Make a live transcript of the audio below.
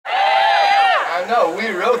I know, we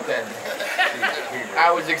wrote that. I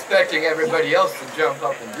was expecting everybody else to jump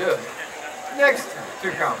up and do it. Next time. Too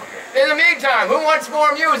complicated. In the meantime, who wants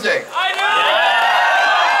more music? I do!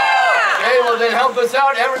 Okay, well then help us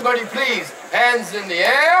out. Everybody please. Hands in the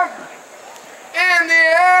air. In the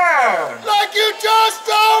air! Like you just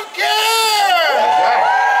don't care! That's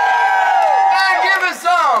right.